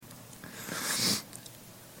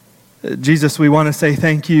Jesus, we want to say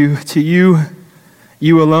thank you to you.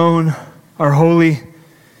 You alone are holy.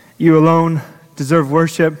 You alone deserve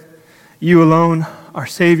worship. You alone are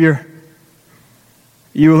Savior.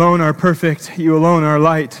 You alone are perfect. You alone are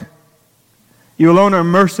light. You alone are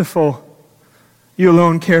merciful. You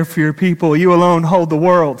alone care for your people. You alone hold the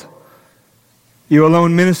world. You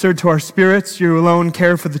alone minister to our spirits. You alone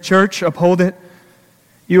care for the church, uphold it.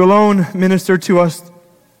 You alone minister to us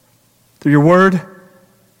through your word.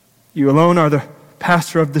 You alone are the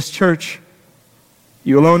pastor of this church.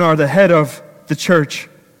 You alone are the head of the church,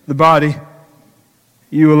 the body.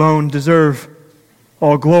 You alone deserve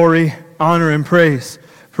all glory, honor, and praise.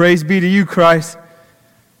 Praise be to you, Christ.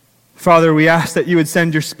 Father, we ask that you would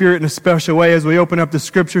send your Spirit in a special way as we open up the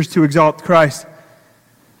Scriptures to exalt Christ.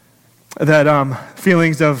 That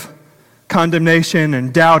feelings of condemnation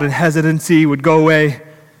and doubt and hesitancy would go away.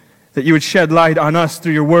 That you would shed light on us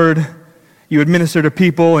through your word. You would minister to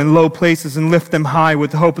people in low places and lift them high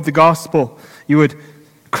with the hope of the gospel. You would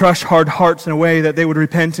crush hard hearts in a way that they would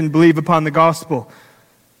repent and believe upon the gospel.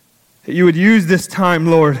 That you would use this time,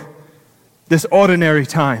 Lord, this ordinary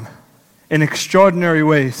time, in extraordinary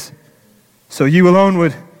ways, so you alone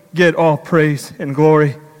would get all praise and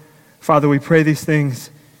glory. Father, we pray these things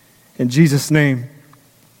in Jesus' name.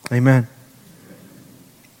 Amen.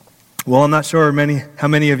 Well, I'm not sure how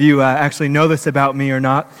many of you actually know this about me or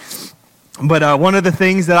not. But one of the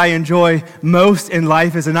things that I enjoy most in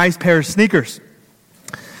life is a nice pair of sneakers.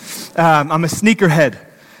 I'm a sneakerhead.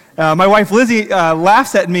 My wife Lizzie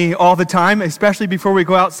laughs at me all the time, especially before we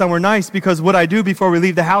go out somewhere nice, because what I do before we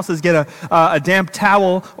leave the house is get a damp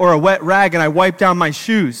towel or a wet rag and I wipe down my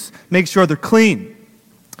shoes, make sure they're clean.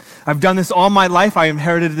 I've done this all my life. I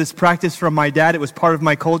inherited this practice from my dad. It was part of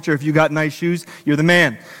my culture. If you got nice shoes, you're the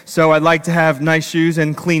man. So I'd like to have nice shoes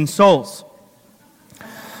and clean soles.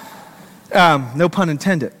 No pun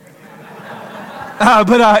intended.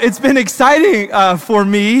 But it's been exciting for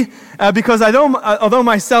me because although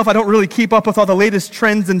myself, I don't really keep up with all the latest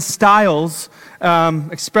trends and styles,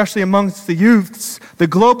 especially amongst the youths, the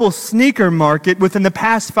global sneaker market within the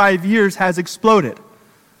past 5 years has exploded.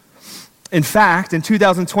 In fact, in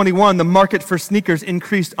 2021, the market for sneakers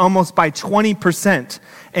increased almost by 20%.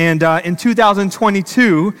 And in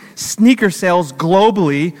 2022, sneaker sales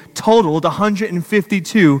globally totaled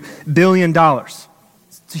 $152 billion.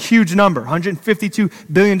 It's a huge number, $152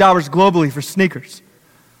 billion globally for sneakers.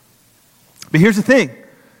 But here's the thing.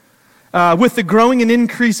 With the growing and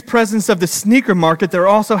increased presence of the sneaker market, there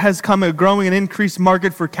also has come a growing and increased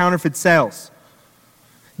market for counterfeit sales.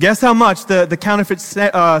 Guess how much the counterfeit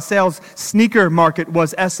sales sneaker market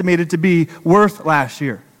was estimated to be worth last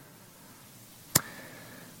year?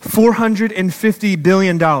 $450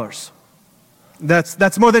 billion.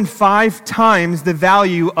 That's more than 5 times the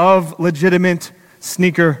value of legitimate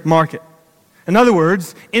sneaker market. In other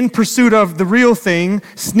words, in pursuit of the real thing,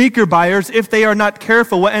 sneaker buyers, if they are not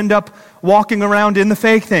careful, will end up walking around in the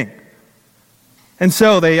fake thing. And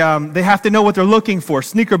so they have to know what they're looking for.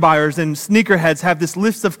 Sneaker buyers and sneakerheads have this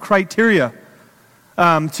list of criteria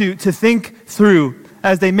to think through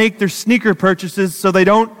as they make their sneaker purchases so they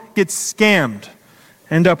don't get scammed,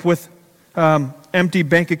 end up with empty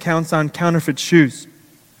bank accounts on counterfeit shoes.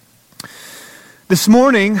 This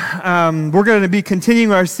morning, we're going to be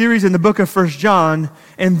continuing our series in the book of 1 John,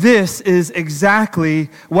 and this is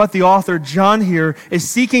exactly what the author John here is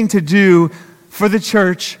seeking to do for the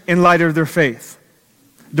church in light of their faith.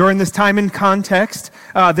 During this time in context,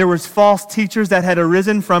 there was false teachers that had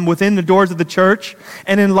arisen from within the doors of the church.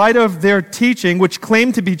 And in light of their teaching, which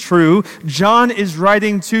claimed to be true, John is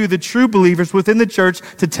writing to the true believers within the church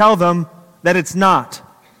to tell them that it's not.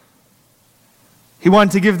 He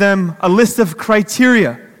wanted to give them a list of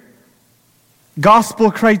criteria,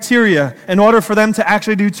 gospel criteria, in order for them to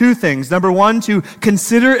actually do 2 things. Number 1, to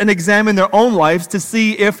consider and examine their own lives to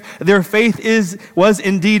see if their faith was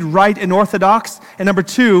indeed right and orthodox. And number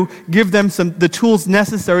 2, give them the tools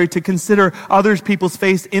necessary to consider other people's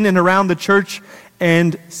faith in and around the church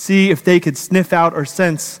and see if they could sniff out or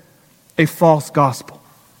sense a false gospel.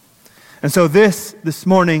 And so this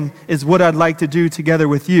morning is what I'd like to do together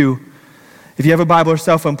with you. If you have a Bible or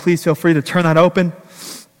cell phone, please feel free to turn that open.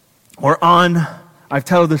 Or on, I've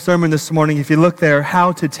titled the sermon this morning, if you look there,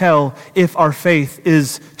 How to Tell If Our Faith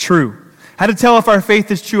is True. How to tell if our faith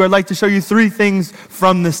is true. I'd like to show you 3 things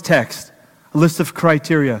from this text, a list of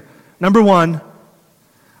criteria. Number 1,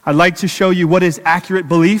 I'd like to show you what is accurate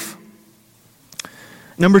belief.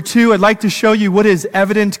 Number 2, I'd like to show you what is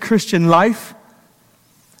evident Christian life.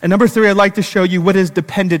 And number 3, I'd like to show you what is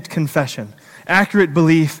dependent confession. Accurate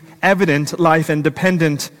belief, evident life, and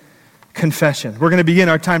dependent confession. We're going to begin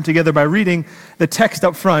our time together by reading the text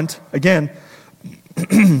up front. Again,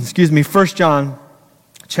 1 John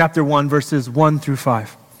chapter 1, verses 1 through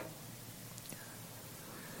 5.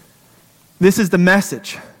 This is the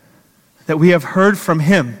message that we have heard from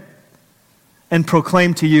him and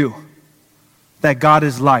proclaim to you, that God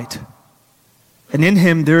is light, and in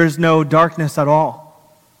him there is no darkness at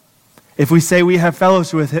all. If we say we have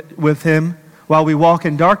fellowship with him while we walk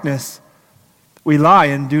in darkness, we lie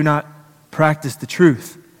and do not practice the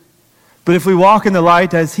truth. But if we walk in the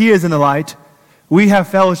light as he is in the light, we have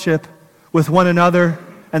fellowship with one another,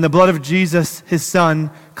 and the blood of Jesus, his Son,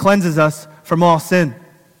 cleanses us from all sin.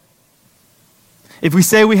 If we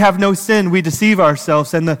say we have no sin, we deceive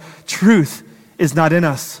ourselves, and the truth is not in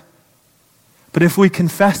us. But if we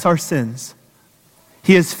confess our sins,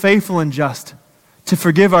 he is faithful and just to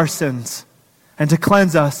forgive our sins and to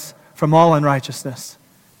cleanse us from all unrighteousness.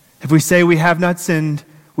 If we say we have not sinned,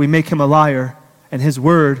 we make him a liar, and his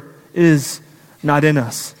word is not in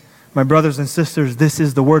us. My brothers and sisters, this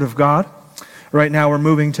is the word of God. Right now we're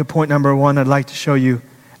moving to point number 1. I'd like to show you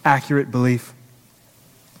accurate belief.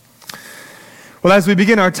 Well, as we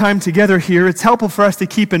begin our time together here, it's helpful for us to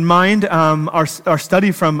keep in mind our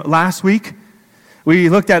study from last week. We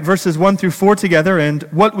looked at verses 1 through 4 together, and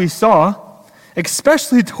what we saw,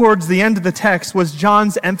 especially towards the end of the text, was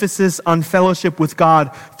John's emphasis on fellowship with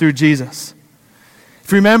God through Jesus.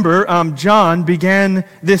 If you remember, John began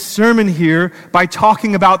this sermon here by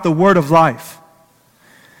talking about the word of life.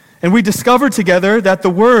 And we discovered together that the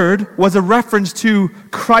word was a reference to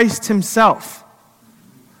Christ himself.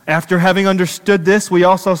 After having understood this, we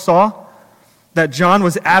also saw that John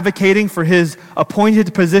was advocating for his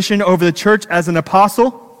appointed position over the church as an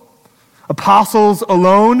apostle. Apostles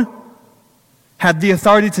alone had the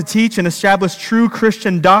authority to teach and establish true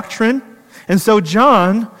Christian doctrine. And so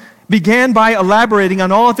John began by elaborating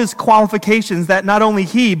on all of his qualifications that not only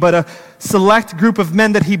he, but a select group of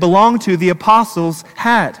men that he belonged to, the apostles,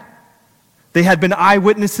 had. They had been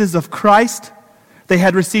eyewitnesses of Christ. They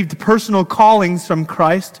had received personal callings from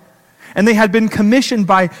Christ. And they had been commissioned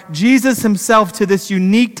by Jesus himself to this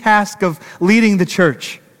unique task of leading the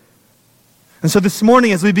church. And so this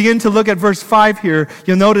morning, as we begin to look at verse 5 here,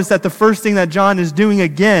 you'll notice that the first thing that John is doing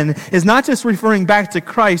again is not just referring back to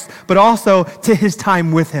Christ, but also to his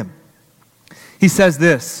time with him. He says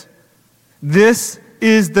this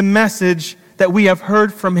is the message that we have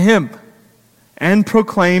heard from him and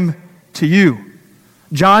proclaim to you.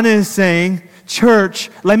 John is saying, church,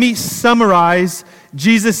 let me summarize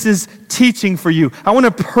Jesus' teaching for you. I want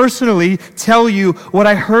to personally tell you what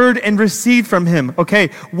I heard and received from him. Okay,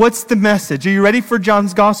 what's the message? Are you ready for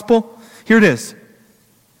John's gospel? Here it is.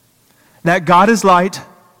 That God is light,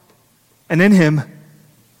 and in him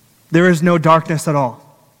there is no darkness at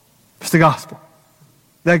all. It's the gospel.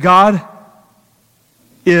 That God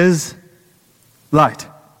is light.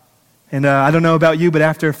 And I don't know about you, but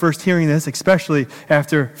after first hearing this, especially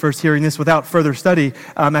after first hearing this without further study,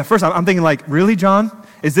 at first I'm thinking like, really, John?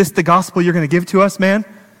 Is this the gospel you're going to give to us, man?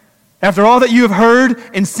 After all that you have heard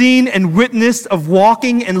and seen and witnessed of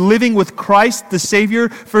walking and living with Christ, the Savior,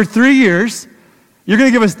 for 3 years, you're going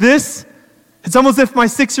to give us this? It's almost as if my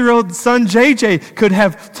 6-year-old son, JJ, could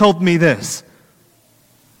have told me this.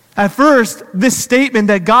 At first, this statement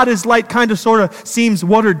that God is light kind of sort of seems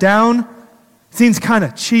watered down, seems kind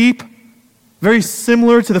of cheap, very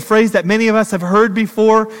similar to the phrase that many of us have heard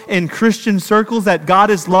before in Christian circles, that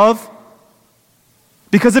God is love.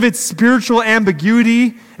 Because of its spiritual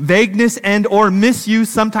ambiguity, vagueness, and or misuse,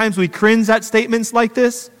 sometimes we cringe at statements like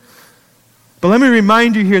this. But let me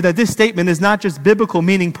remind you here that this statement is not just biblical,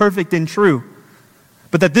 meaning perfect and true,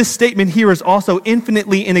 but that this statement here is also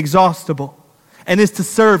infinitely inexhaustible and is to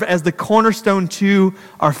serve as the cornerstone to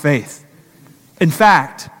our faith. In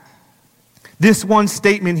fact, this one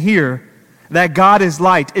statement here, that God is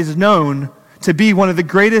light, is known to be one of the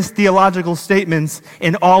greatest theological statements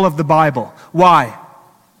in all of the Bible. Why?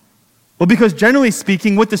 Well, because generally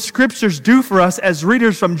speaking, what the scriptures do for us as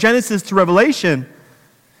readers from Genesis to Revelation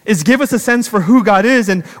is give us a sense for who God is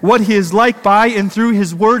and what he is like by and through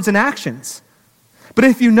his words and actions. But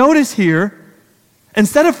if you notice here,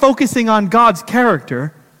 instead of focusing on God's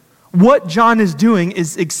character, what John is doing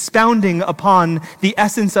is expounding upon the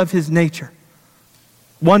essence of his nature.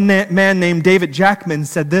 One man named David Jackman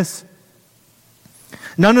said this: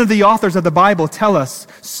 none of the authors of the Bible tell us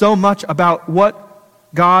so much about what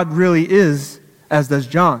God really is as does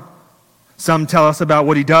John. Some tell us about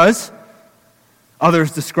what he does.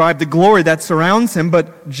 Others describe the glory that surrounds him.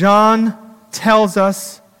 But John tells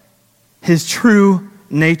us his true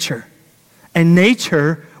nature. A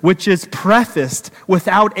nature which is prefaced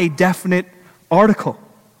without a definite article.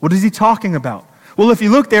 What is he talking about? Well, if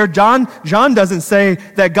you look there, John doesn't say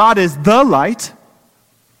that God is the light.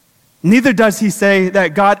 Neither does he say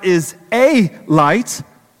that God is a light,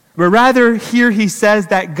 but rather here he says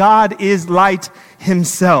that God is light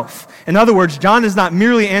himself. In other words, John is not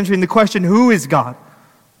merely answering the question, who is God?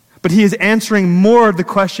 But he is answering more of the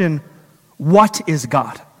question, what is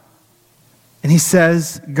God? And he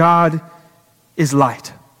says, God is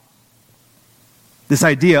light. This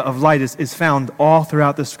idea of light is found all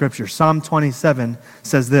throughout the scripture. Psalm 27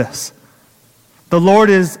 says this, "The Lord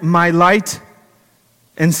is my light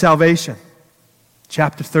and salvation."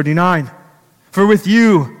 Chapter 39, "For with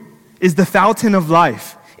you is the fountain of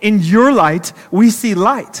life. In your light we see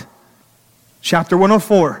light." Chapter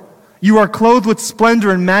 104, "You are clothed with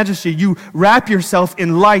splendor and majesty. You wrap yourself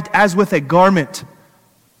in light as with a garment."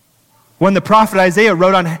 When the prophet Isaiah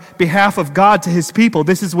wrote on behalf of God to his people,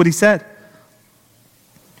 this is what he said,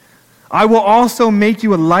 "I will also make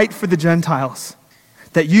you a light for the Gentiles,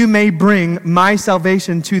 that you may bring my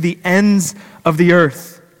salvation to the ends of the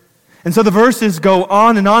earth." And so the verses go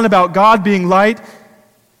on and on about God being light,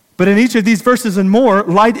 but in each of these verses and more,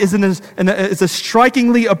 light is a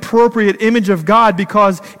strikingly appropriate image of God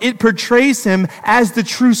because it portrays him as the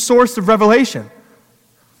true source of revelation,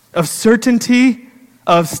 of certainty,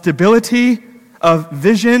 of stability, of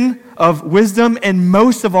vision, of wisdom, and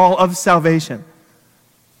most of all, of salvation.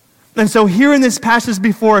 And so here in this passage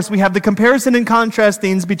before us, we have the comparison and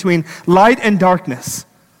contrastings between light and darkness.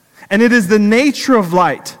 And it is the nature of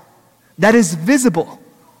light that is visible,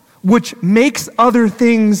 which makes other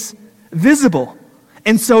things visible.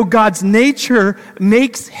 And so God's nature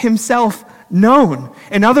makes himself known.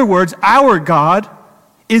 In other words, our God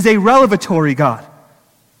is a revelatory God.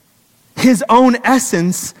 His own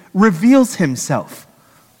essence reveals himself.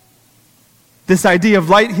 This idea of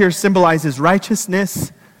light here symbolizes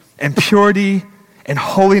righteousness and purity and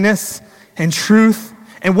holiness and truth.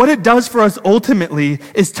 And what it does for us ultimately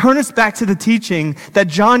is turn us back to the teaching that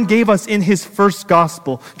John gave us in his first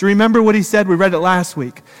gospel. Do you remember what he said? We read it last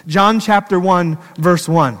week. John chapter 1, verse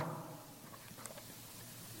 1.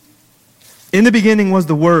 "In the beginning was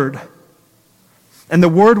the Word, and the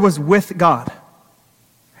Word was with God,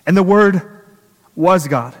 and the Word was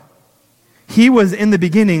God. He was in the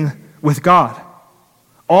beginning with God.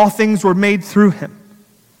 All things were made through him,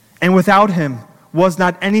 and without him was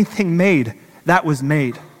not anything made that was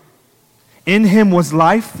made. In him was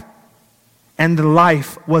life, and the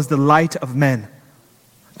life was the light of men.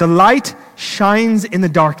 The light shines in the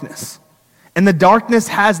darkness, and the darkness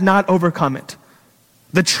has not overcome it.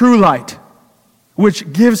 The true light,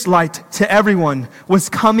 which gives light to everyone, was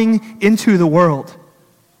coming into the world.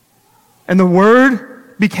 And the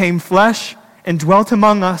Word became flesh and dwelt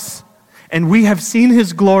among us, and we have seen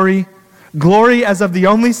his glory, glory as of the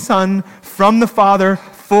only Son from the Father,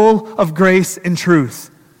 full of grace and truth."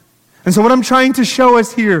 And so what I'm trying to show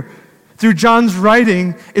us here through John's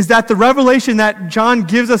writing is that the revelation that John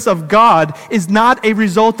gives us of God is not a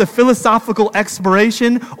result of philosophical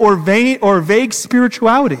exploration or vague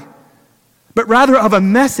spirituality, but rather of a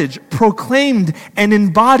message proclaimed and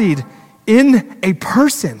embodied in a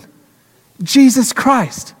person, Jesus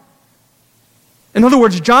Christ. In other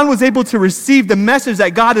words, John was able to receive the message that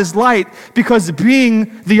God is light because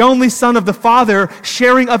being the only Son of the Father,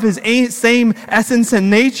 sharing of his same essence and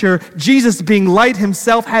nature, Jesus being light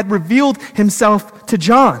himself had revealed himself to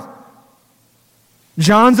John.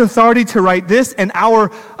 John's authority to write this and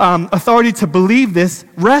our authority to believe this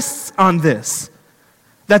rests on this,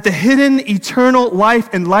 that the hidden eternal life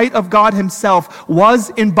and light of God himself was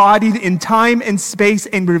embodied in time and space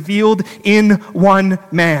and revealed in one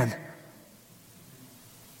man.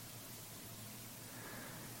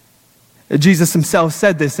 Jesus himself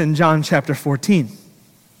said this in John chapter 14.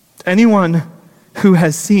 "Anyone who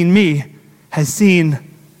has seen me has seen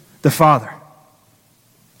the Father."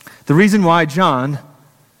 The reason why John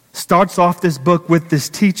starts off this book with this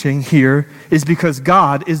teaching here is because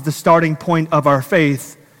God is the starting point of our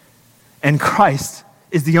faith, and Christ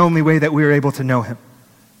is the only way that we are able to know him.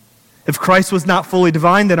 If Christ was not fully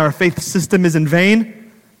divine, then our faith system is in vain.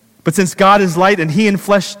 But since God is light and he in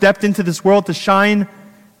flesh stepped into this world to shine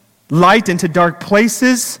light into dark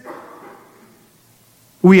places,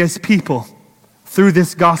 we as people, through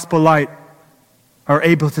this gospel light, are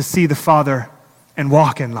able to see the Father and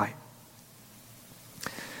walk in light.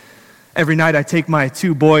 Every night I take my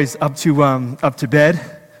two boys up to bed.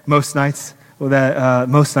 Most nights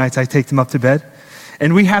I take them up to bed.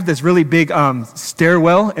 And we have this really big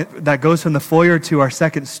stairwell that goes from the foyer to our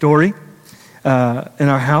second story in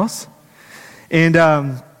our house. And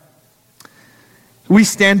We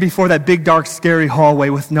stand before that big, dark, scary hallway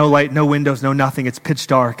with no light, no windows, no nothing. It's pitch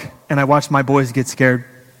dark. And I watch my boys get scared.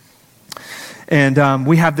 And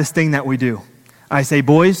we have this thing that we do. I say,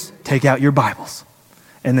 boys, take out your Bibles.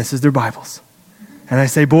 And this is their Bibles. And I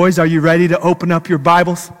say, boys, are you ready to open up your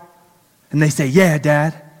Bibles? And they say, yeah,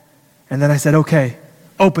 Dad. And then I said, okay,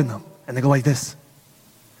 open them. And they go like this.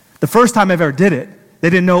 The first time I ever did it, they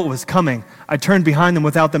didn't know it was coming. I turned behind them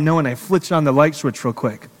without them knowing. I flipped on the light switch real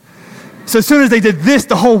quick. So as soon as they did this,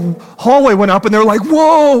 the whole hallway went up and they're like,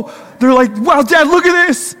 whoa. They're like, wow, Dad, look at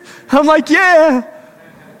this. I'm like, yeah.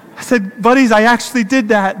 I said, buddies, I actually did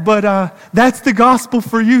that, but that's the gospel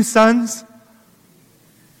for you, sons.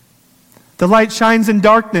 The light shines in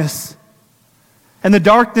darkness, and the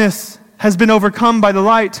darkness has been overcome by the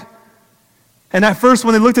light. And at first,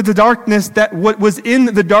 when they looked at the darkness, that what was in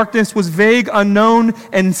the darkness was vague, unknown,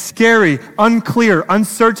 and scary, unclear,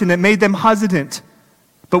 uncertain. It made them hesitant.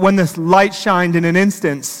 But when this light shined in an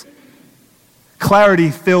instant, clarity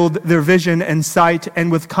filled their vision and sight, and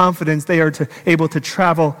with confidence they are able to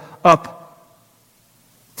travel up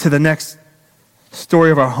to the next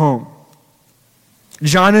story of our home.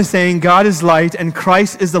 John is saying God is light, and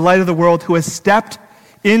Christ is the light of the world who has stepped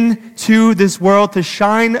into this world to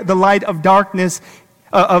shine the light of darkness,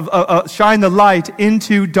 shine the light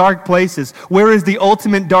into dark places. Where is the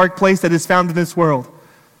ultimate dark place that is found in this world?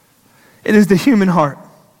 It is the human heart.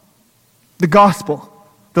 The gospel,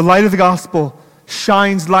 the light of the gospel,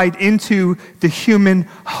 shines light into the human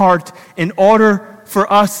heart in order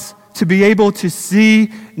for us to be able to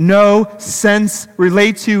see, know, sense,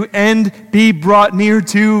 relate to, and be brought near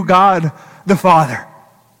to God the Father.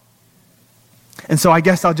 And so I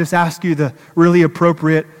guess I'll just ask you the really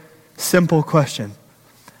appropriate, simple question,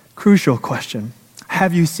 crucial question.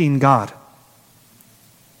 Have you seen God?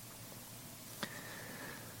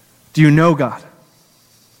 Do you know God?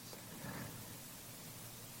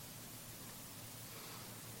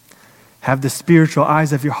 Have the spiritual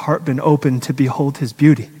eyes of your heart been opened to behold His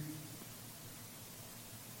beauty?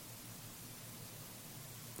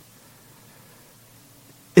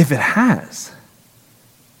 If it has,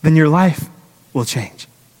 then your life will change.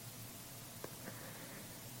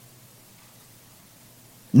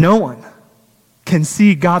 No one can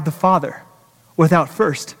see God the Father without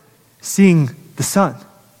first seeing the Son.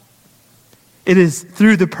 It is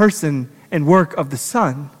through the person and work of the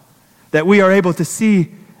Son that we are able to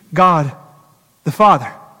see God the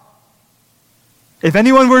Father. If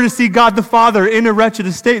anyone were to see God the Father in a wretched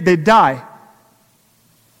estate, they'd die.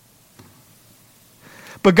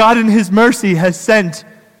 But God in His mercy has sent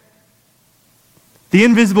the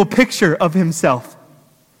invisible picture of Himself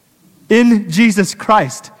in Jesus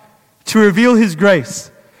Christ to reveal His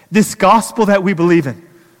grace, this gospel that we believe in.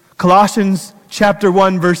 Colossians chapter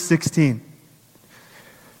 1, verse 16.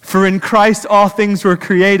 For in Christ all things were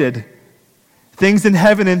created, things in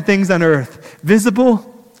heaven and things on earth,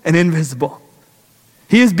 visible and invisible.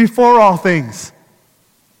 He is before all things,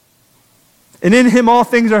 and in Him all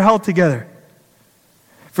things are held together.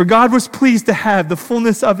 For God was pleased to have the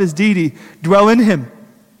fullness of His deity dwell in Him,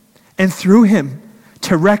 and through Him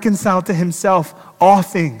to reconcile to Himself all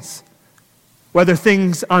things, whether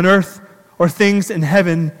things on earth or things in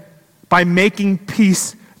heaven, by making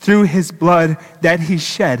peace through His blood that He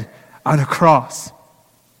shed on a cross.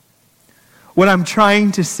 What I'm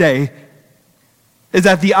trying to say is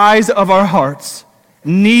that the eyes of our hearts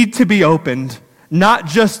need to be opened, not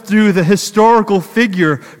just through the historical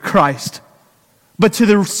figure Christ, but to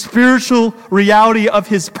the spiritual reality of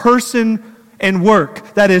His person and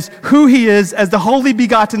work. That is, who He is as the holy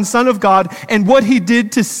begotten Son of God and what He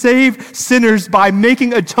did to save sinners by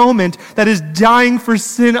making atonement, that is, dying for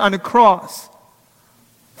sin on a cross.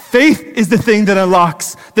 Faith is the thing that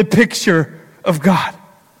unlocks the picture of God.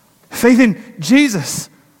 Faith in Jesus.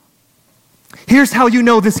 Here's how you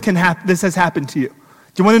know this has happened to you. Do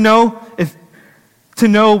you want to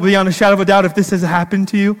know beyond a shadow of a doubt if this has happened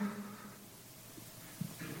to you?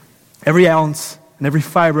 Every ounce and every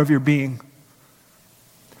fiber of your being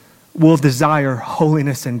will desire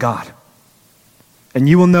holiness in God. And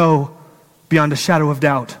you will know beyond a shadow of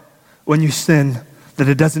doubt when you sin that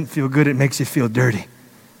it doesn't feel good, it makes you feel dirty.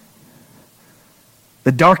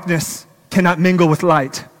 The darkness cannot mingle with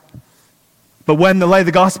light. But when the light of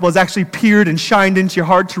the gospel has actually peered and shined into your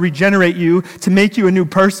heart to regenerate you, to make you a new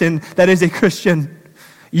person that is a Christian,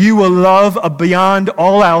 you will love beyond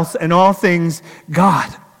all else and all things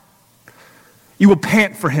God. You will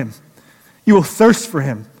pant for Him. You will thirst for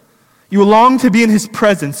Him. You will long to be in His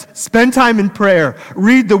presence, spend time in prayer,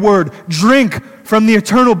 read the Word, drink from the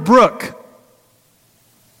eternal brook.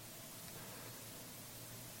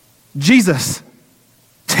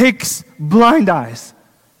 takes blind eyes.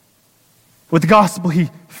 With the gospel, he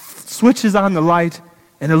switches on the light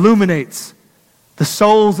and illuminates the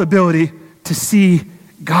soul's ability to see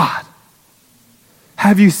God.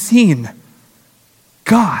 Have you seen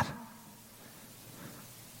God?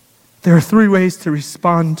 There are 3 ways to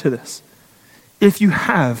respond to this. If you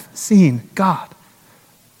have seen God,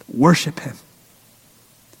 worship him.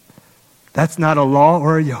 That's not a law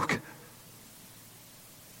or a yoke.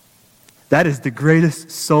 That is the greatest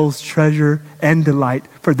soul's treasure and delight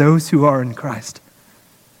for those who are in Christ.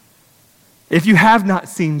 If you have not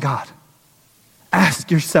seen God, ask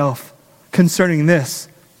yourself concerning this,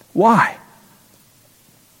 why?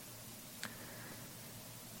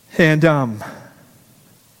 And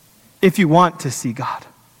if you want to see God,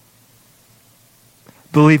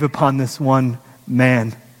 believe upon this one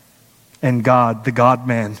man and God, the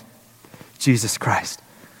God-man, Jesus Christ.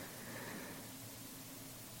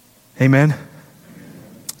 Amen?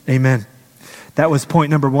 Amen. That was point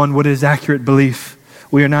number 1, what is accurate belief?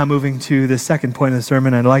 We are now moving to the second point of the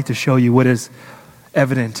sermon. I'd like to show you what is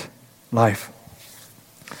evident life.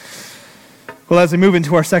 Well, as we move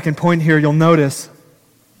into our second point here, you'll notice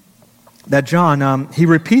that John, he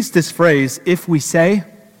repeats this phrase, if we say,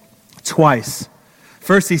 twice.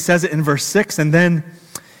 First, he says it in verse 6, and then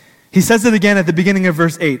he says it again at the beginning of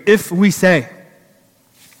verse 8, if we say.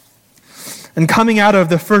 And coming out of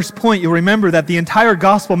the first point, you'll remember that the entire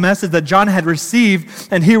gospel message that John had received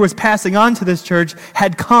and he was passing on to this church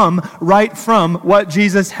had come right from what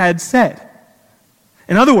Jesus had said.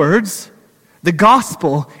 In other words, the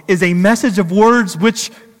gospel is a message of words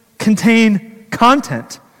which contain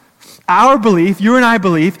content. Our belief, you and I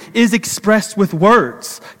believe, is expressed with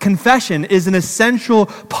words. Confession is an essential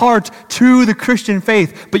part to the Christian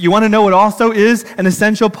faith. But you want to know what also is an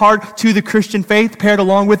essential part to the Christian faith paired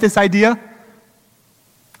along with this idea?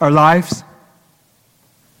 Our lives,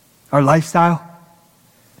 our lifestyle,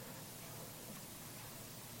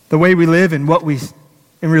 the way we live and what we,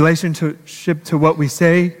 in relationship to what we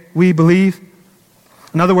say we believe.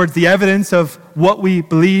 In other words, the evidence of what we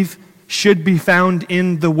believe should be found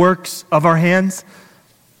in the works of our hands.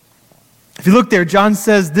 If you look there, John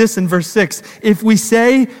says this in verse 6, if we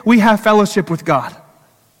say we have fellowship with God,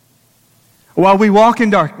 while we walk in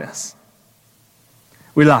darkness,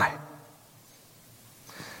 we lie.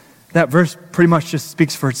 That verse pretty much just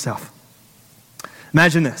speaks for itself.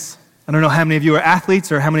 Imagine this. I don't know how many of you are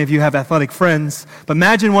athletes or how many of you have athletic friends, but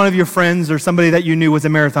imagine one of your friends or somebody that you knew was a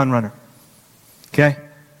marathon runner. Okay?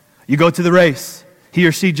 You go to the race. He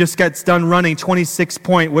or she just gets done running 26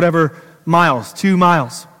 point whatever miles, 2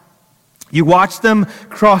 miles. You watch them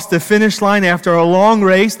cross the finish line after a long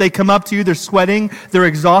race. They come up to you, they're sweating, they're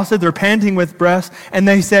exhausted, they're panting with breath, and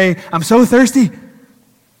they say, I'm so thirsty.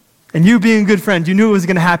 And you being a good friend, you knew it was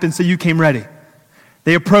going to happen, so you came ready.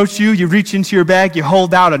 They approach you, you reach into your bag, you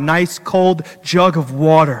hold out a nice cold jug of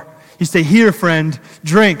water. You say, here, friend,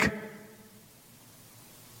 drink.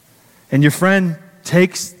 And your friend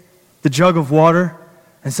takes the jug of water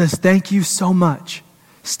and says, thank you so much,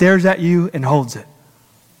 stares at you and holds it.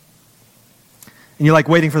 And you're like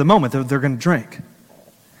waiting for the moment that they're going to drink.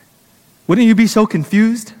 Wouldn't you be so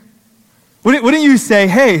confused? Wouldn't you say,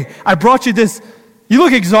 hey, I brought you this, you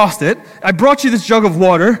look exhausted, I brought you this jug of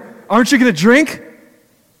water, aren't you going to drink?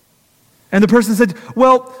 And the person said,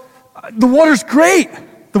 well, the water's great.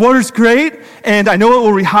 The water's great, and I know it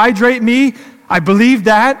will rehydrate me. I believe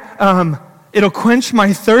that. It'll quench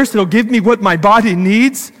my thirst. It'll give me what my body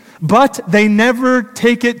needs. But they never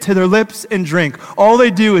take it to their lips and drink. All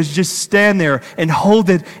they do is just stand there and hold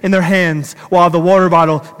it in their hands while the water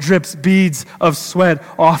bottle drips beads of sweat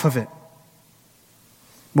off of it.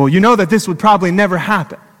 Well, you know that this would probably never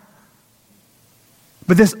happen.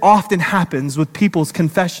 But this often happens with people's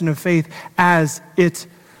confession of faith as it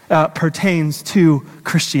pertains to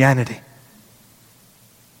Christianity.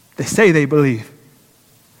 They say they believe.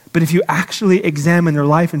 But if you actually examine their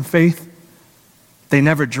life and faith, they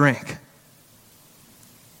never drink.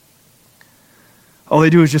 All they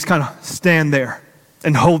do is just kind of stand there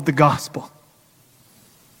and hold the gospel.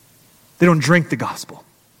 They don't drink the gospel.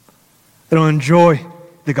 They don't enjoy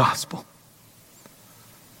the gospel.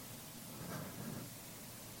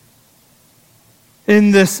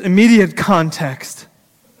 In this immediate context,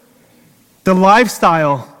 the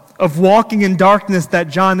lifestyle of walking in darkness that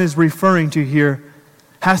John is referring to here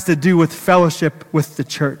has to do with fellowship with the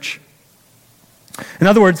church. In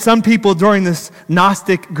other words, some people during this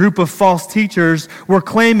Gnostic group of false teachers were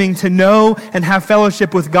claiming to know and have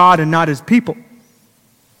fellowship with God and not his people.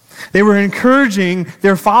 They were encouraging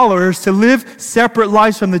their followers to live separate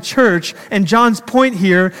lives from the church, and John's point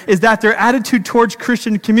here is that their attitude towards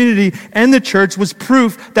Christian community and the church was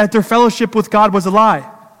proof that their fellowship with God was a lie.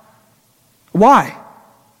 Why?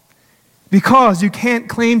 Because you can't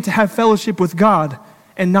claim to have fellowship with God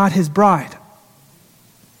and not His bride.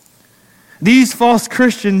 These false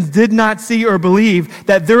Christians did not see or believe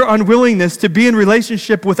that their unwillingness to be in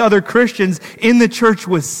relationship with other Christians in the church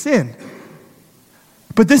was sin.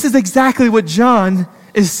 But this is exactly what John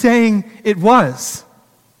is saying it was.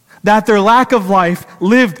 That their lack of life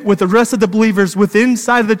lived with the rest of the believers within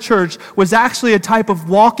inside of the church was actually a type of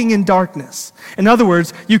walking in darkness. In other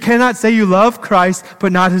words, you cannot say you love Christ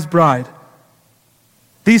but not His bride.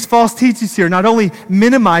 These false teachings here not only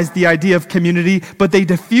minimized the idea of community, but they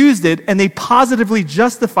diffused it and they positively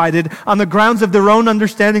justified it on the grounds of their own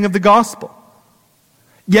understanding of the gospel.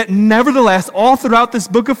 Yet nevertheless, all throughout this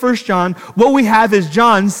book of 1 John, what we have is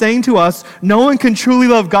John saying to us, no one can truly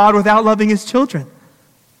love God without loving His children.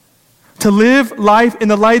 To live life in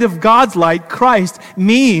the light of God's light, Christ,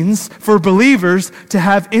 means for believers to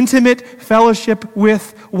have intimate fellowship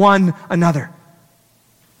with one another.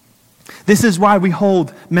 This is why we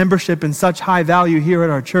hold membership in such high value here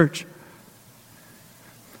at our church.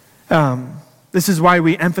 This is why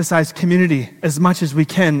we emphasize community as much as we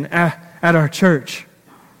can at our church.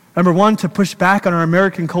 Number one, to push back on our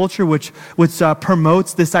American culture, which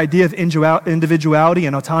promotes this idea of individuality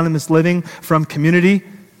and autonomous living from community.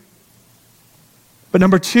 But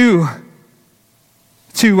number two,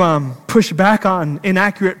 to push back on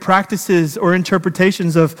inaccurate practices or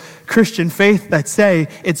interpretations of Christian faith that say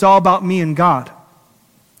it's all about me and God.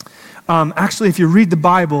 Actually, if you read the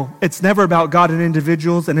Bible, it's never about God and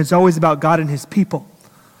individuals, and it's always about God and His people.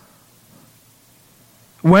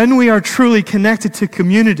 When we are truly connected to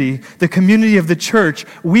community, the community of the church,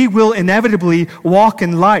 we will inevitably walk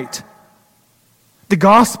in light. The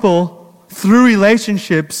gospel, through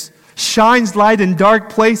relationships, shines light in dark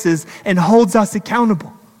places and holds us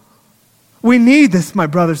accountable. We need this, my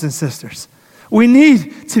brothers and sisters. We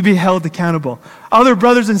need to be held accountable. Other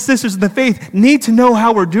brothers and sisters in the faith need to know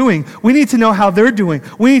how we're doing. We need to know how they're doing.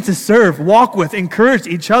 We need to serve, walk with, encourage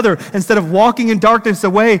each other instead of walking in darkness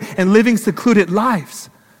away and living secluded lives.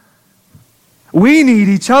 We need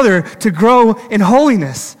each other to grow in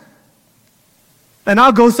holiness. And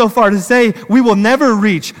I'll go so far to say we will never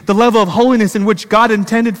reach the level of holiness in which God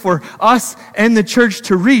intended for us and the church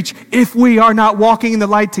to reach if we are not walking in the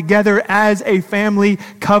light together as a family,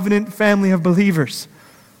 covenant family of believers.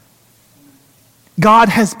 God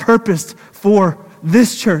has purposed for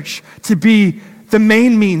this church to be the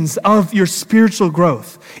main means of your spiritual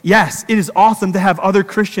growth. Yes, it is awesome to have other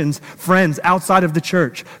Christians, friends outside of the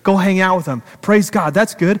church. Go hang out with them. Praise God,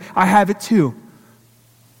 that's good. I have it too.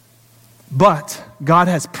 But God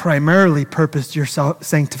has primarily purposed your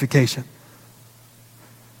sanctification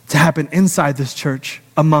to happen inside this church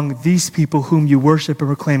among these people whom you worship and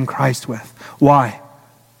proclaim Christ with. Why?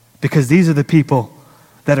 Because these are the people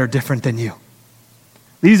that are different than you.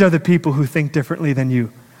 These are the people who think differently than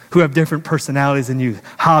you, who have different personalities than you,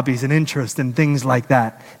 hobbies and interests and things like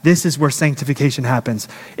that. This is where sanctification happens,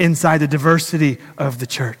 inside the diversity of the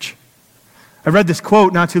church. I read this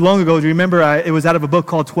quote not too long ago. Do you remember? It was out of a book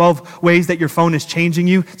called 12 Ways That Your Phone is Changing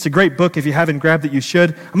You. It's a great book. If you haven't grabbed it, you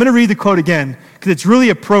should. I'm going to read the quote again because it's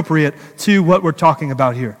really appropriate to what we're talking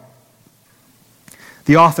about here.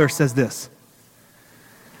 The author says this: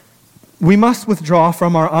 we must withdraw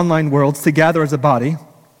from our online worlds to gather as a body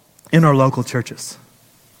in our local churches.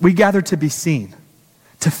 We gather to be seen,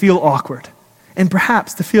 to feel awkward, and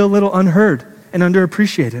perhaps to feel a little unheard and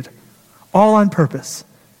underappreciated, all on purpose.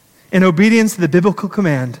 In obedience to the biblical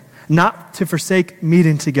command not to forsake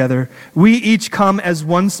meeting together, we each come as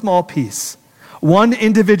one small piece, one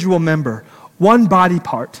individual member, one body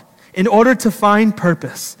part, in order to find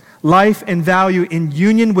purpose, life, and value in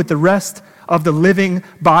union with the rest of the living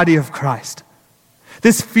body of Christ.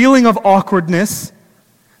 This feeling of awkwardness,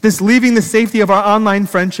 this leaving the safety of our online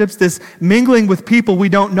friendships, this mingling with people we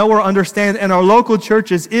don't know or understand in our local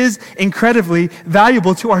churches is incredibly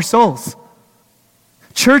valuable to our souls.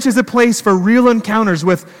 Church is a place for real encounters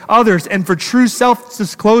with others and for true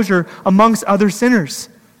self-disclosure amongst other sinners.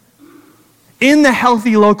 In the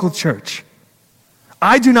healthy local church,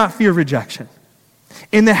 I do not fear rejection.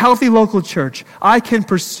 In the healthy local church, I can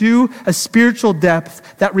pursue a spiritual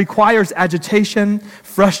depth that requires agitation,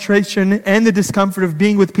 frustration, and the discomfort of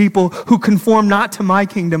being with people who conform not to my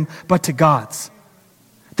kingdom, but to God's.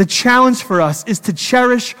 The challenge for us is to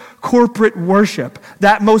cherish corporate worship,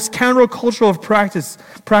 that most countercultural of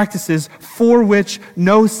practices for which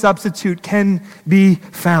no substitute can be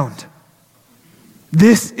found.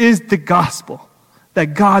 This is the gospel,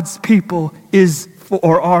 that God's people is for,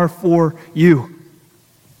 or are for you.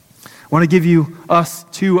 I want to give us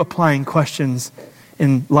two applying questions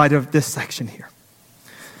in light of this section here.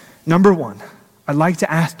 Number one, I'd like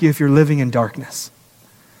to ask you if you're living in darkness.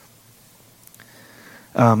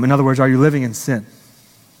 In other words, are you living in sin?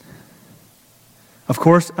 Of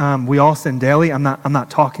course, we all sin daily. I'm not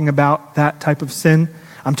talking about that type of sin.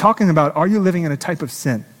 I'm talking about, are you living in a type of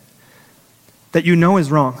sin that you know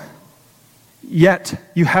is wrong, yet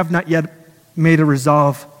you have not yet made a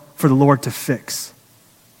resolve for the Lord to fix?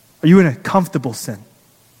 Are you in a comfortable sin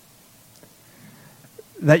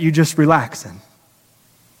that you just relax in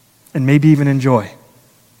and maybe even enjoy?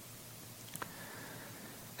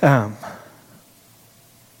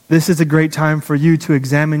 This is a great time for you to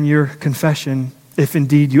examine your confession if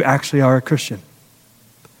indeed you actually are a Christian.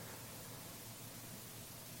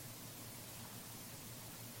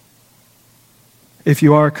 If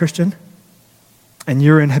you are a Christian and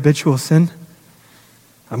you're in habitual sin,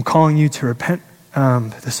 I'm calling you to repent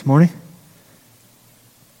this morning.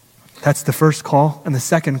 That's the first call. And the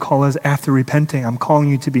second call is, after repenting, I'm calling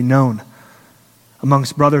you to be known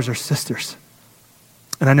amongst brothers or sisters.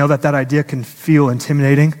 And I know that idea can feel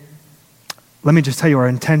intimidating. Let me just tell you our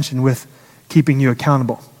intention with keeping you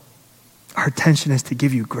accountable. Our intention is to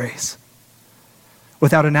give you grace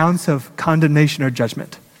without an ounce of condemnation or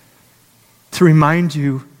judgment, to remind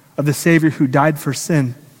you of the Savior who died for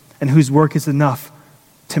sin and whose work is enough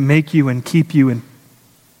to make you and keep you and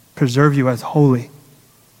preserve you as holy.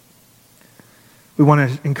 We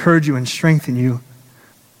want to encourage you and strengthen you.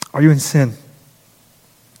 Are you in sin?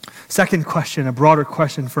 Second question, a broader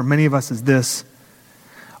question for many of us, is this: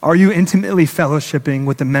 are you intimately fellowshipping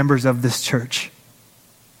with the members of this church?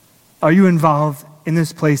 Are you involved in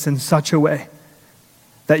this place in such a way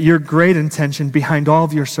that your great intention behind all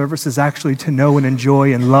of your service is actually to know and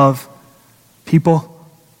enjoy and love people?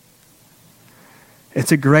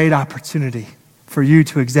 It's a great opportunity for you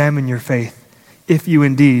to examine your faith if you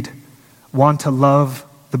indeed want to love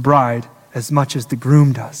the bride as much as the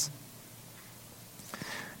groom does.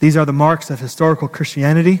 These are the marks of historical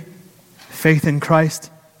Christianity: faith in Christ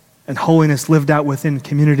and holiness lived out within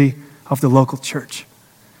community of the local church.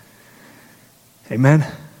 Amen.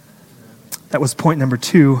 That was point number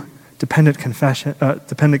 2, dependent confession.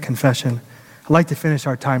 I'd like to finish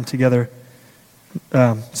our time together.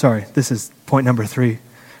 This is point number 3,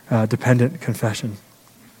 dependent confession.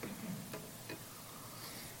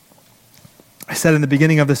 I said in the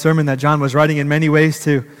beginning of the sermon that John was writing in many ways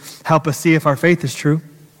to help us see if our faith is true.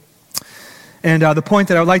 And the point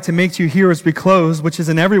that I would like to make to you here as we close, which is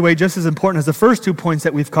in every way just as important as the first 2 points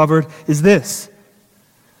that we've covered, is this: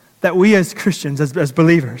 that we as Christians, as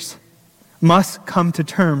believers, must come to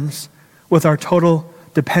terms with our total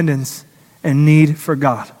dependence and need for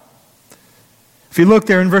God. If you look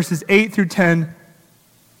there in verses 8 through 10,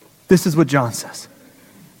 this is what John says: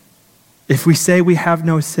 if we say we have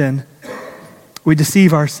no sin, we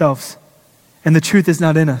deceive ourselves, and the truth is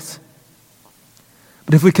not in us.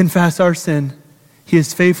 But if we confess our sin, he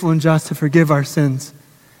is faithful and just to forgive our sins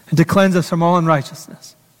and to cleanse us from all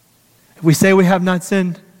unrighteousness. If we say we have not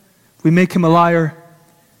sinned, we make him a liar,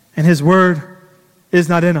 and his word is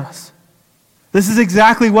not in us. This is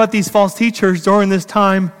exactly what these false teachers during this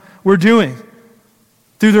time were doing.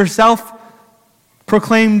 Through their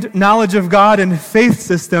self-proclaimed knowledge of God and faith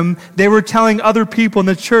system, they were telling other people in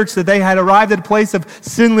the church that they had arrived at a place of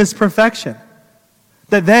sinless perfection.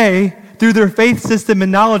 That they, through their faith system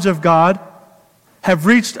and knowledge of God, have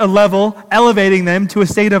reached a level elevating them to a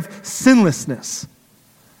state of sinlessness.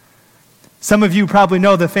 Some of you probably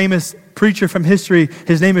know the famous preacher from history.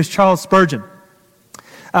 His name is Charles Spurgeon.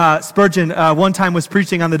 Spurgeon one time was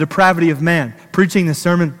preaching on the depravity of man, preaching the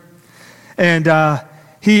sermon. And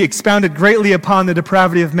he expounded greatly upon the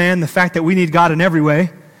depravity of man, the fact that we need God in every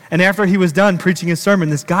way. And after he was done preaching his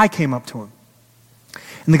sermon, this guy came up to him.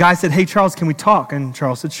 And the guy said, "Hey, Charles, can we talk?" And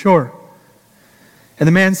Charles said, "Sure." And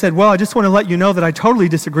the man said, "Well, I just want to let you know that I totally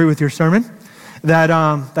disagree with your sermon.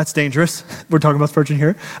 That's dangerous." We're talking about Spurgeon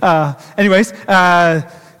here.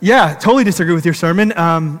 Totally disagree with your sermon.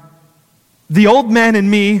 The old man in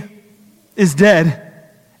me is dead,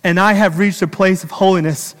 and I have reached a place of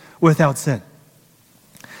holiness without sin.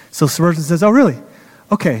 So Spurgeon says, "Oh, really?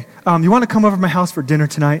 Okay. You want to come over to my house for dinner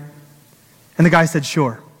tonight?" And the guy said,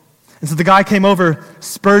 "Sure." And so the guy came over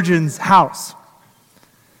Spurgeon's house.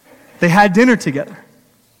 They had dinner together.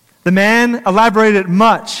 The man elaborated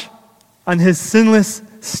much on his sinless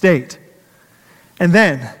state. And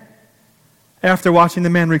then, after watching the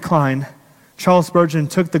man recline, Charles Spurgeon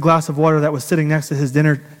took the glass of water that was sitting next to his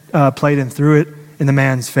dinner plate and threw it in the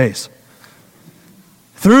man's face.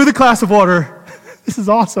 threw the glass of water. This is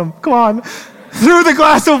awesome. Come on. Threw the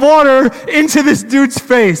glass of water into this dude's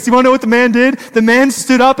face. You want to know what the man did? The man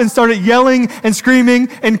stood up and started yelling and screaming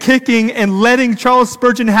and kicking and letting Charles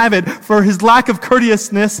Spurgeon have it for his lack of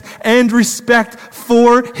courteousness and respect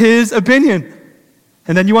for his opinion.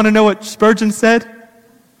 And then you want to know what Spurgeon said?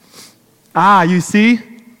 You see,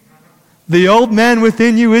 the old man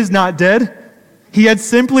within you is not dead. He had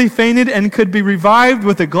simply fainted and could be revived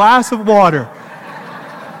with a glass of water.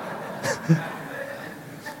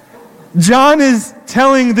 John is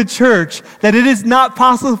telling the church that it is not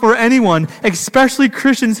possible for anyone, especially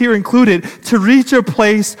Christians here included, to reach a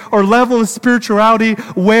place or level of spirituality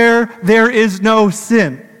where there is no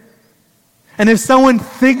sin. And if someone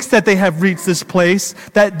thinks that they have reached this place,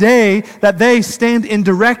 that they stand in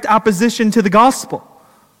direct opposition to the gospel.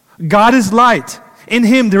 God is light. In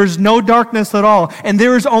him there is no darkness at all. And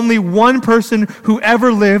there is only one person who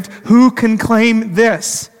ever lived who can claim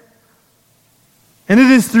this. And it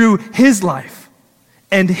is through his life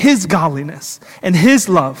and his godliness and his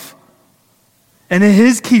love and in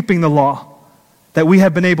his keeping the law that we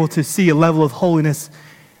have been able to see a level of holiness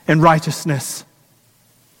and righteousness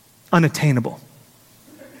unattainable.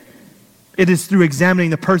 It is through examining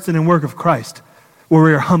the person and work of Christ where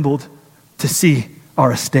we are humbled to see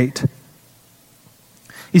our estate.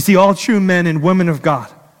 You see, all true men and women of God,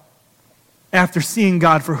 after seeing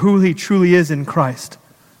God for who he truly is in Christ,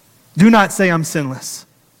 do not say, I'm sinless.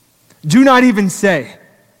 Do not even say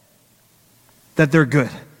that they're good.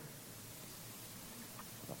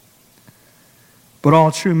 But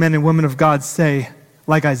all true men and women of God say,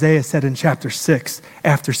 like Isaiah said in chapter 6,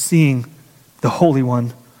 after seeing the Holy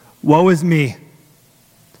One, woe is me,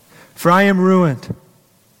 for I am ruined.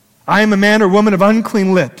 I am a man or woman of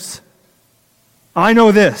unclean lips. I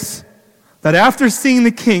know this, that after seeing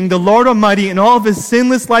the King, the Lord Almighty, in all of his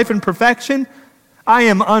sinless life and perfection, I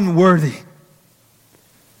am unworthy.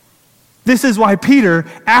 This is why Peter,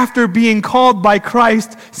 after being called by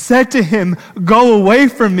Christ, said to him, go away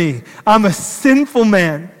from me. I'm a sinful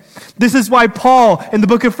man. This is why Paul, in the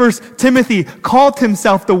book of 1 Timothy, called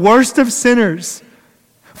himself the worst of sinners.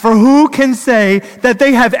 For who can say that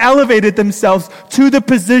they have elevated themselves to the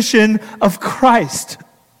position of Christ?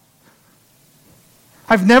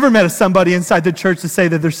 I've never met somebody inside the church to say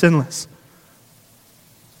that they're sinless.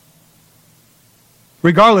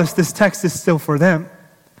 Regardless, this text is still for them.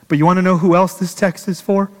 But you want to know who else this text is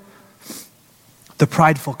for? The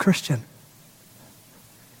prideful Christian.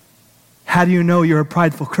 How do you know you're a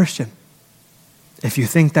prideful Christian? If you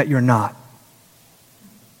think that you're not.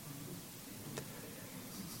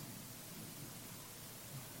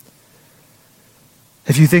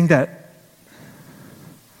 If you think that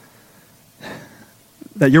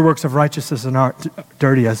your works of righteousness are not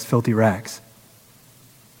dirty as filthy rags.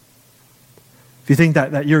 If you think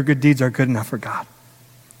that your good deeds are good enough for God,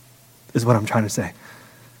 is what I'm trying to say.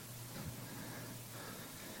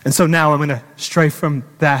 And so now I'm going to stray from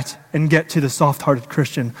that and get to the soft-hearted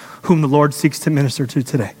Christian whom the Lord seeks to minister to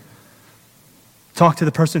today. Talk to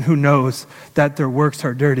the person who knows that their works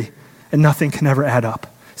are dirty and nothing can ever add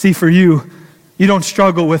up. See, for you, you don't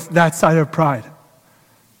struggle with that side of pride.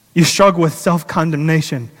 You struggle with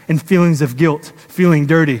self-condemnation and feelings of guilt, feeling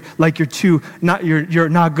dirty, like you're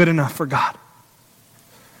not good enough for God.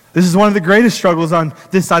 This is one of the greatest struggles on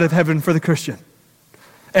this side of heaven for the Christian.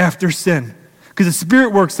 After sin. Because the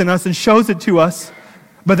Spirit works in us and shows it to us.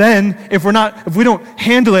 But then, if we don't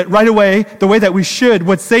handle it right away the way that we should,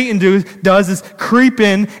 what Satan does is creep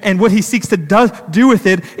in, and what he seeks to do with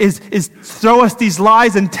it is throw us these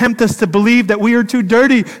lies and tempt us to believe that we are too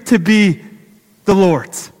dirty to be the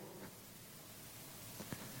Lord's.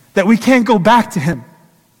 That we can't go back to him.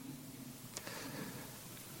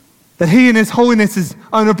 That he in his holiness is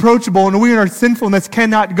unapproachable, and we in our sinfulness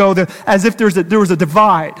cannot go there, as if there was a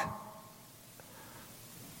divide.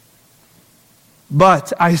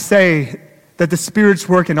 But I say that the Spirit's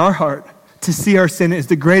work in our heart to see our sin is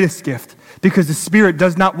the greatest gift, because the Spirit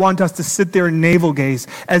does not want us to sit there and navel gaze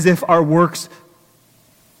as if our works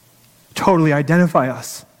totally identify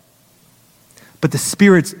us. But the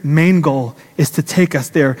Spirit's main goal is to take us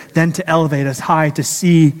there, then to elevate us high, to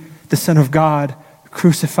see the Son of God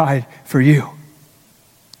crucified for you.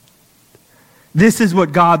 This is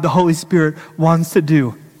what God, the Holy Spirit, wants to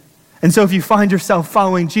do. And so if you find yourself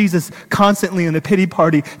following Jesus constantly in a pity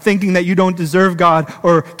party, thinking that you don't deserve God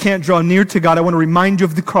or can't draw near to God, I want to remind you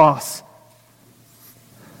of the cross.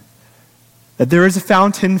 That there is a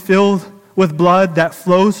fountain filled with blood that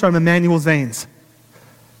flows from Emmanuel's veins.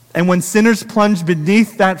 And when sinners plunge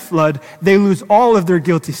beneath that flood, they lose all of their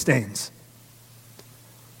guilty stains.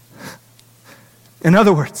 In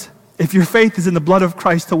other words, If your faith is in the blood of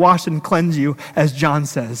Christ to wash and cleanse you, as John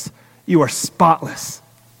says, you are spotless.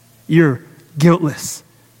 You're guiltless.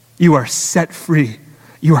 You are set free.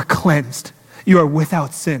 You are cleansed. You are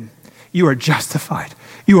without sin. You are justified.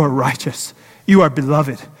 You are righteous. You are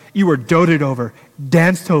beloved. You are doted over,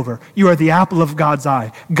 danced over. You are the apple of God's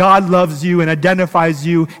eye. God loves you and identifies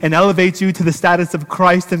you and elevates you to the status of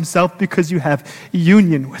Christ himself because you have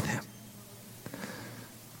union with him.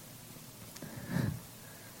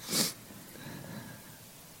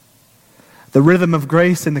 The rhythm of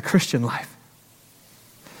grace in the Christian life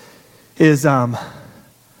is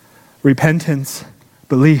repentance,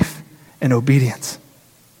 belief, and obedience.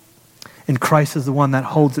 And Christ is the one that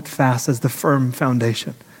holds it fast as the firm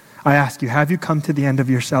foundation. I ask you, have you come to the end of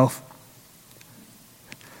yourself?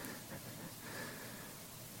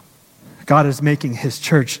 God is making his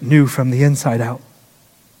church new from the inside out.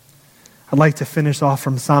 I'd like to finish off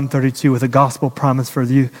from Psalm 32 with a gospel promise for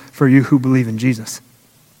you who believe in Jesus.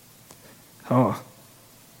 Oh.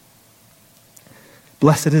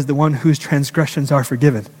 Blessed is the one whose transgressions are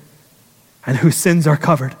forgiven and whose sins are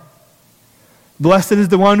covered. Blessed is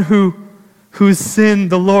the one whose sin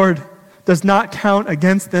the Lord does not count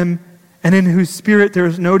against them, and in whose spirit there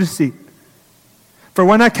is no deceit. For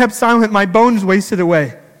when I kept silent, my bones wasted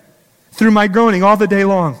away through my groaning all the day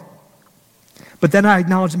long. But then I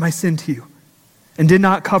acknowledged my sin to you and did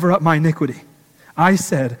not cover up my iniquity. I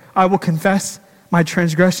said, I will confess my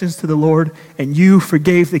transgressions to the Lord, and you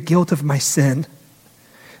forgave the guilt of my sin.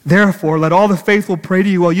 Therefore, let all the faithful pray to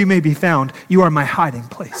you while you may be found. You are my hiding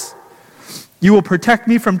place. You will protect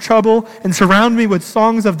me from trouble and surround me with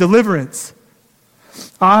songs of deliverance.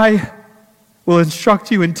 I will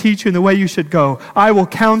instruct you and teach you in the way you should go. I will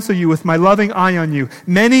counsel you with my loving eye on you.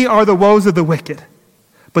 Many are the woes of the wicked,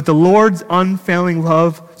 but the Lord's unfailing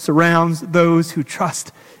love surrounds those who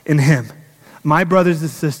trust in him. My brothers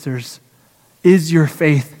and sisters, is your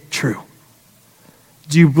faith true?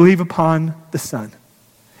 Do you believe upon the Son?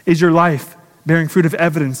 Is your life bearing fruit of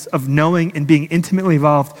evidence of knowing and being intimately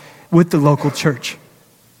involved with the local church?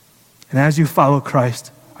 And as you follow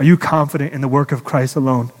Christ, are you confident in the work of Christ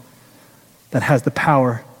alone that has the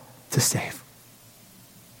power to save?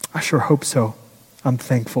 I sure hope so. I'm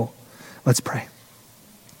thankful. Let's pray.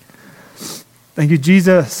 Thank you,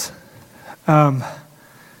 Jesus,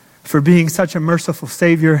 for being such a merciful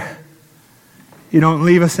Savior. You don't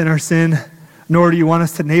leave us in our sin, nor do you want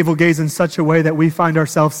us to navel gaze in such a way that we find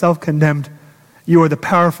ourselves self-condemned. You are the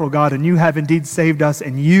powerful God, and you have indeed saved us,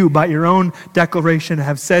 and you, by your own declaration,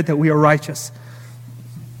 have said that we are righteous.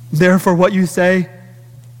 Therefore, what you say,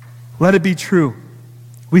 let it be true.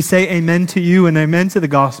 We say amen to you and amen to the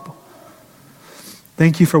gospel.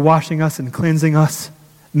 Thank you for washing us and cleansing us.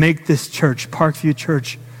 Make this church, Parkview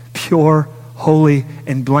Church, pure, holy,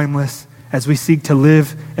 and blameless as we seek to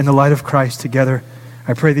live in the light of Christ together.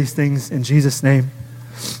 I pray these things in Jesus' name.